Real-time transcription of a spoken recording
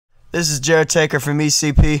This is Jertaker from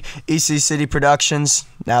ECP, EC City Productions.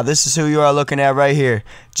 Now this is who you are looking at right here.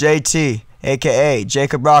 JT, aka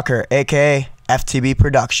Jacob Rocker, aka FTB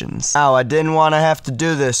Productions. Now I didn't want to have to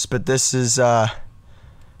do this, but this is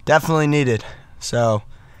definitely needed. So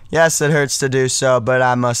yes, it hurts to do so, but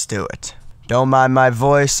I must do it. Don't mind my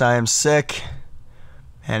voice, I am sick.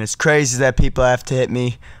 And it's crazy that people have to hit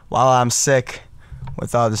me while I'm sick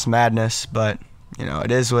with all this madness, but you know,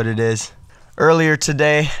 it is what it is. Earlier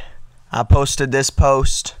today, I posted this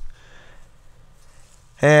post,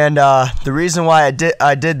 and the reason why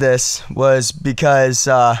I did this was because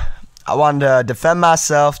I wanted to defend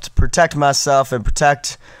myself, to protect myself, and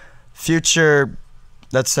protect future,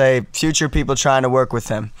 let's say, future people trying to work with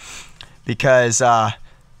him. Because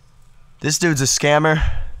this dude's a scammer,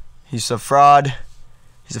 he's a fraud,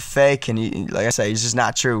 he's a fake, and he, like I say, he's just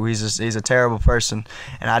not true. He's a terrible person,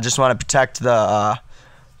 and I just want to protect the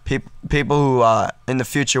people who in the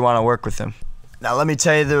future want to work with him. Now let me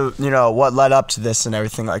tell you what led up to this and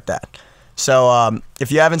everything like that. So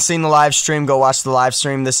if you haven't seen the live stream, go watch the live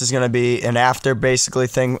stream. This is going to be an after basically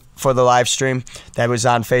thing for the live stream that was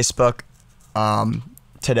on Facebook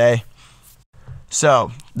today.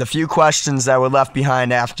 So the few questions that were left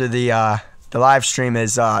behind after the live stream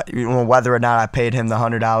is whether or not I paid him the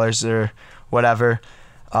 $100 or whatever.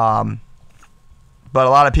 But a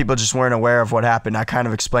lot of people just weren't aware of what happened. I kind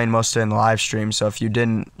of explained most of it in the live stream. So if you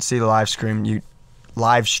didn't see the live stream, you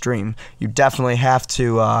definitely have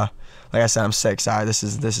to. Like I said, I'm sick. Sorry, this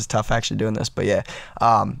is tough actually doing this. But yeah,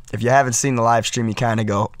 if you haven't seen the live stream, you kind of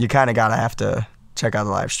gotta have to check out the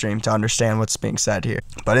live stream to understand what's being said here.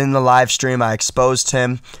 But in the live stream, I exposed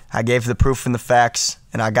him. I gave the proof and the facts,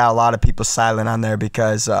 and I got a lot of people silent on there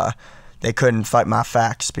because they couldn't fight my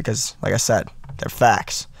facts because, like I said, they're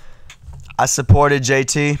facts. I supported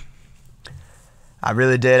JT. I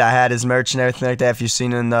really did. I had his merch and everything like that. If you've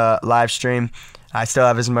seen it in the live stream, I still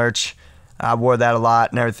have his merch. I wore that a lot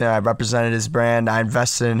and everything. I represented his brand. I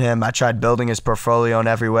invested in him. I tried building his portfolio in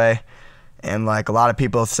every way. And like a lot of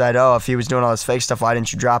people said, oh, if he was doing all this fake stuff, why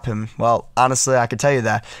didn't you drop him? Well, honestly, I could tell you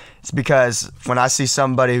that. It's because when I see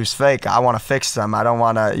somebody who's fake, I want to fix them. I don't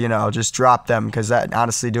want to, just drop them, because that,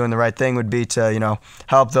 honestly, doing the right thing would be to,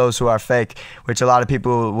 help those who are fake, which a lot of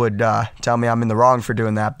people would tell me I'm in the wrong for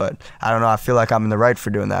doing that, but I don't know. I feel like I'm in the right for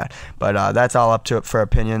doing that. But that's all up to it for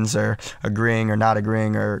opinions, or agreeing or not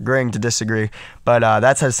agreeing, or agreeing to disagree. But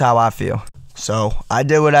that's just how I feel. So I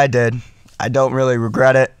did what I did. I don't really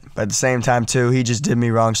regret it. But at the same time, too, he just did me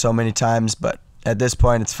wrong so many times. But at this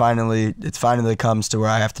point, it's finally comes to where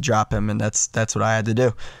I have to drop him, and that's what I had to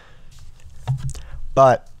do.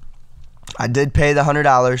 But I did pay the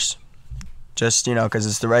 $100, just because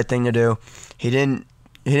it's the right thing to do. He didn't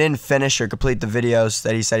finish or complete the videos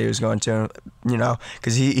that he said he was going to,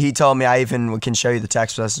 because he told me, I even can show you the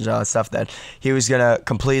text message and all that stuff, that he was gonna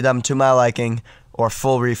complete them to my liking or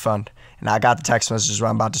full refund. And I got the text messages, what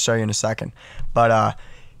I'm about to show you in a second. But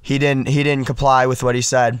he didn't comply with what he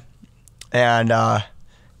said, and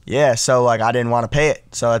yeah, so like I didn't want to pay it,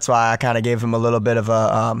 so that's why I kind of gave him a little bit of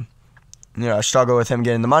a struggle with him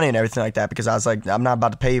getting the money and everything like that, because I was like, I'm not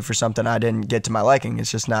about to pay you for something I didn't get to my liking. It's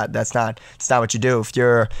just not, it's not what you do. If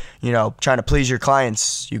you're trying to please your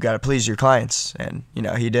clients, you got to please your clients, and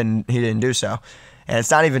he didn't do so. And it's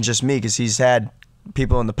not even just me, because he's had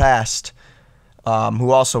people in the past who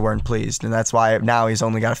also weren't pleased, and that's why now he's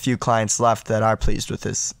only got a few clients left that are pleased with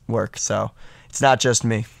his work. So it's not just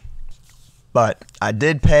me. But I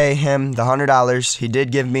did pay him the $100. He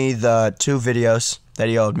did give me the 2 videos that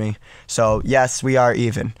he owed me. So yes, we are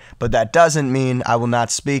even. But that doesn't mean I will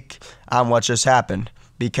not speak on what just happened,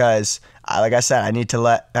 because like I said, I need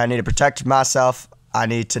to protect myself, I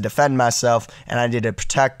need to defend myself, and I need to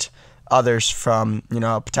protect others from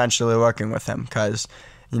potentially working with him, because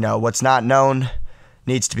what's not known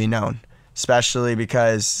needs to be known, especially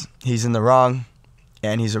because he's in the wrong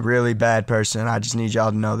and he's a really bad person. I just need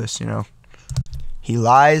y'all to know this, He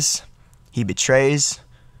lies, he betrays,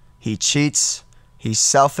 he cheats, he's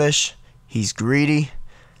selfish, he's greedy.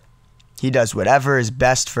 He does whatever is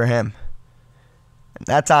best for him. And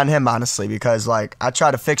that's on him, honestly, because like I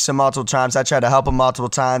tried to fix him multiple times. I tried to help him multiple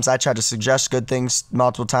times. I tried to suggest good things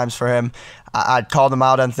multiple times for him. I called him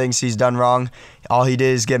out on things he's done wrong. All he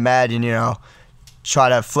did is get mad and try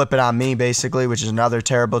to flip it on me, basically, which is another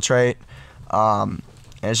terrible trait. And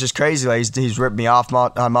it's just crazy. Like he's ripped me off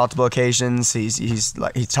on multiple occasions. He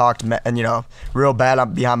talked real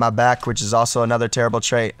bad behind my back, which is also another terrible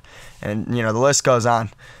trait. And the list goes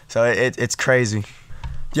on. So it's crazy.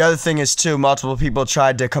 The other thing is, too, multiple people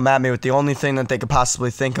tried to come at me with the only thing that they could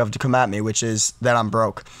possibly think of to come at me, which is that I'm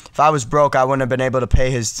broke. If I was broke, I wouldn't have been able to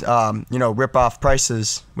pay his, rip-off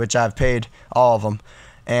prices, which I've paid all of them.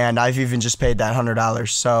 And I've even just paid that $100.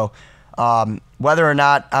 So whether or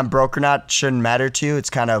not I'm broke or not shouldn't matter to you. It's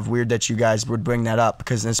kind of weird that you guys would bring that up,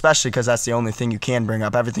 especially because that's the only thing you can bring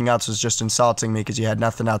up. Everything else was just insulting me because you had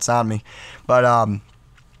nothing else on me. But,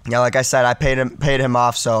 like I said, I paid him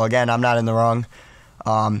off, so, again, I'm not in the wrong.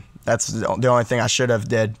 That's the only thing I should have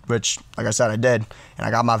did, which, like I said, I did, and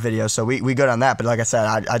I got my video, so we good on that. But like I said,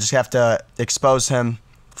 I just have to expose him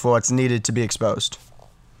for what's needed to be exposed.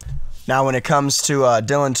 Now, when it comes to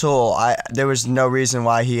Dylan Toole, there was no reason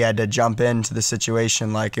why he had to jump into the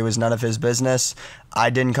situation. Like, it was none of his business. I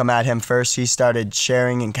didn't come at him first. He started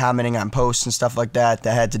sharing and commenting on posts and stuff like that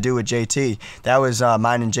had to do with JT. That was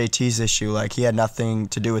mine and JT's issue. Like, he had nothing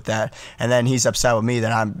to do with that. And then he's upset with me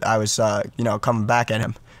that I was coming back at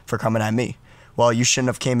him for coming at me. Well, you shouldn't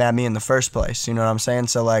have came at me in the first place. You know what I'm saying?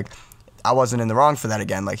 So, like, I wasn't in the wrong for that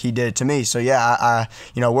again. Like, he did it to me. So, yeah,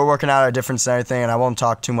 we're working out our difference and everything, and I won't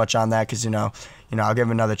talk too much on that because, I'll give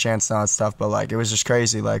him another chance and all that stuff. But, like, it was just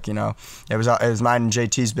crazy. Like, it was mine and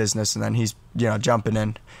JT's business, and then he's, jumping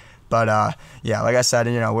in. But, yeah, like I said,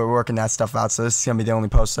 we're working that stuff out. So this is going to be the only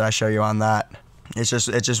post that I show you on that. It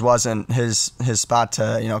just wasn't his spot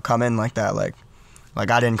to, come in like that. Like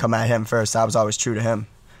I didn't come at him first. I was always true to him.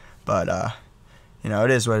 But,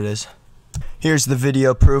 it is what it is. Here's the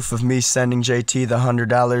video proof of me sending JT the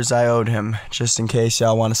 $100 I owed him, just in case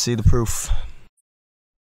y'all want to see the proof.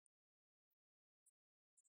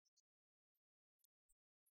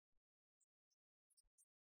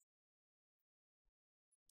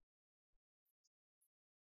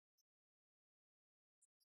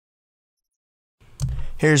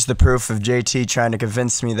 Here's the proof of JT trying to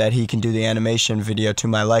convince me that he can do the animation video to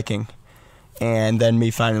my liking, and then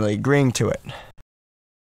me finally agreeing to it.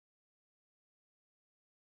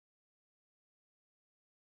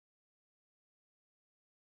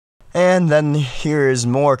 And then here is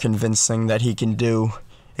more convincing that he can do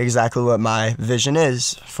exactly what my vision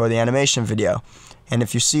is for the animation video. And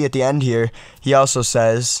if you see at the end here, he also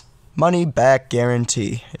says, money back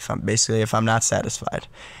guarantee, if I'm not satisfied.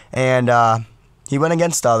 And he went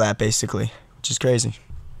against all that, basically, which is crazy.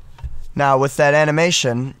 Now, with that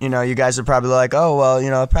animation, you guys are probably like, oh,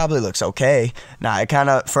 well, it probably looks okay. Nah, it kind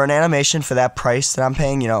of, for an animation for that price that I'm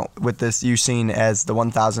paying, with this you seen as the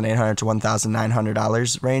 $1,800 to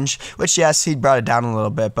 $1,900 range, which, yes, he brought it down a little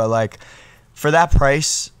bit, but, like, for that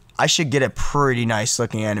price, I should get a pretty nice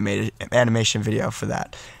looking animation video for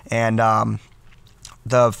that. And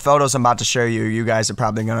the photos I'm about to show you, you guys are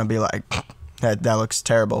probably going to be like, that looks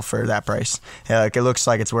terrible for that price. Yeah, like, it looks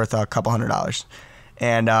like it's worth a couple $100s.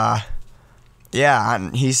 And,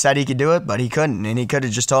 yeah, he said he could do it, but he couldn't, and he could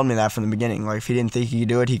have just told me that from the beginning. Like, if he didn't think he could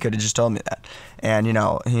do it, he could have just told me that. And,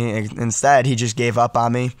 instead, he just gave up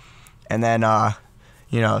on me, and then,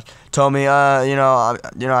 told me,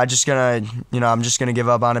 I'm just gonna give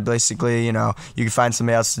up on it, basically. You can find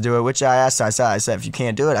somebody else to do it, which I said, if you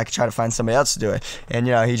can't do it, I could try to find somebody else to do it. And,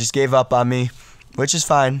 he just gave up on me, which is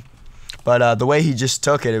fine. But the way he just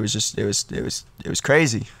took it, it was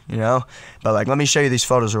crazy, But, like, let me show you these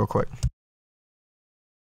photos real quick.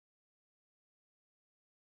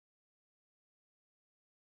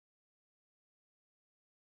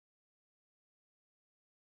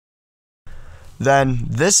 Then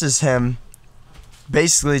this is him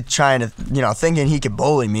basically trying to, thinking he could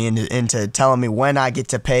bully me into telling me when I get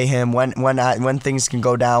to pay him, when things can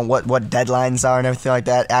go down, what deadlines are and everything like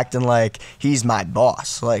that, acting like he's my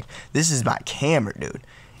boss. Like, this is my camera dude.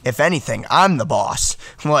 If anything, I'm the boss.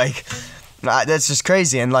 Like, that's just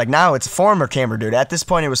crazy. And, like, now it's former camera dude. At this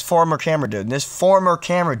point, it was former camera dude. And this former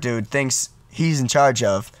camera dude thinks he's in charge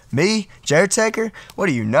of me, Jertaker? What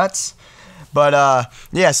are you, nuts? But,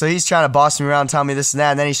 yeah, so he's trying to boss me around, tell me this and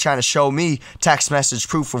that, and then he's trying to show me text message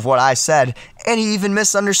proof of what I said, and he even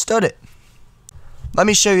misunderstood it. Let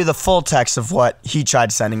me show you the full text of what he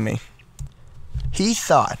tried sending me. He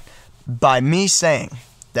thought, by me saying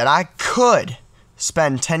that I could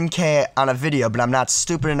spend $10K on a video, but I'm not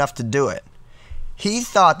stupid enough to do it, he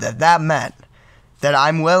thought that meant that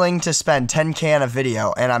I'm willing to spend $10K on a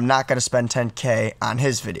video, and I'm not going to spend $10K on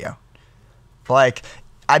his video. Like,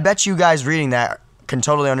 I bet you guys reading that can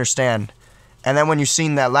totally understand. And then when you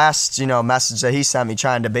seen that last, message that he sent me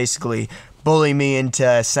trying to basically bully me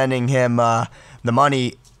into sending him the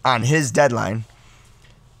money on his deadline,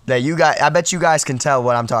 I bet you guys can tell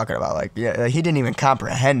what I'm talking about. Like, yeah, he didn't even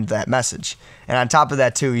comprehend that message. And on top of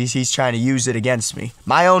that, too, he's trying to use it against me.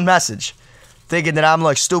 My own message. Thinking that I'm,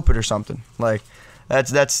 like, stupid or something. Like,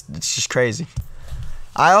 it's just crazy.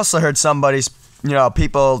 I also heard somebody's,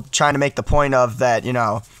 people trying to make the point of that,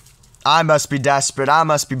 I must be desperate, I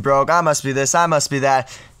must be broke, I must be this, I must be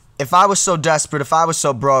that. If I was so desperate, if I was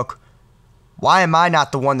so broke, why am I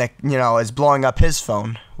not the one that, is blowing up his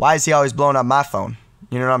phone? Why is he always blowing up my phone?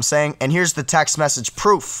 You know what I'm saying? And here's the text message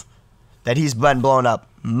proof that he's been blowing up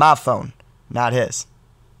my phone, not his.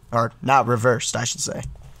 Or not reversed, I should say.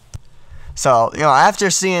 So, after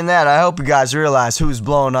seeing that, I hope you guys realize who's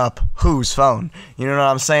blowing up whose phone. You know what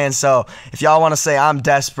I'm saying? So, if y'all want to say I'm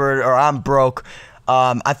desperate or I'm broke,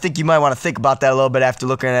 I think you might want to think about that a little bit after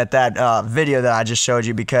looking at that video that I just showed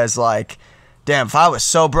you, because, like, damn, if I was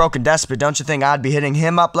so broke and desperate, don't you think I'd be hitting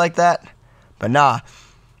him up like that? But nah.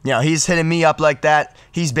 He's hitting me up like that.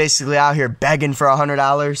 He's basically out here begging for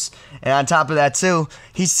 $100. And on top of that, too,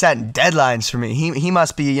 he's setting deadlines for me. He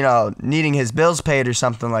must be, needing his bills paid or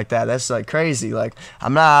something like that. That's, like, crazy. Like,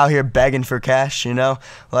 I'm not out here begging for cash,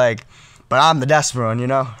 Like, but I'm the desperate one,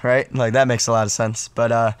 right? Like, that makes a lot of sense.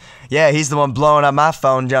 But, yeah, he's the one blowing up my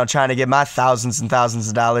phone, trying to get my thousands and thousands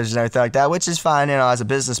of dollars and everything like that, which is fine, as a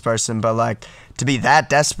business person. But, like, to be that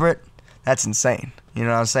desperate, that's insane. You know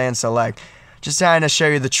what I'm saying? So, like, just trying to show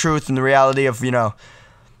you the truth and the reality of,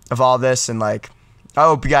 of all this. And, like, I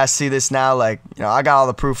hope you guys see this now. Like, I got all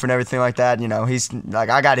the proof and everything like that. He's, like,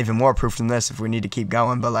 I got even more proof than this if we need to keep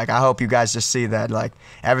going. But, like, I hope you guys just see that, like,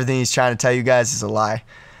 everything he's trying to tell you guys is a lie.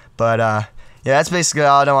 But, yeah, that's basically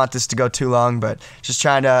all. I don't want this to go too long, but just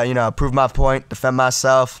trying to, prove my point, defend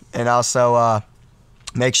myself, and also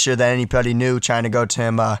make sure that anybody new trying to go to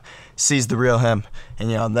him sees the real him.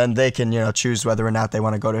 And, then they can, choose whether or not they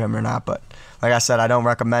want to go to him or not. But like I said, I don't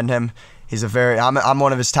recommend him. He's I'm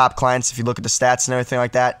one of his top clients. If you look at the stats and everything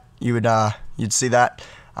like that, you'd see that.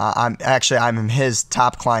 I'm his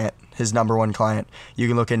top client, his #1 client. You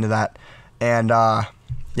can look into that. And,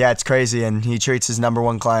 yeah, it's crazy. And he treats his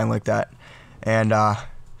 #1 client like that. And,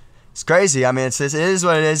 it's crazy. I mean, it is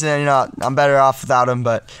what it is. And, I'm better off without him.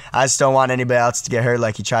 But I just don't want anybody else to get hurt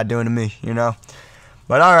like he tried doing to me,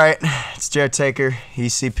 But, all right. It's Jertaker,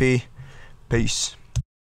 ECP. Peace.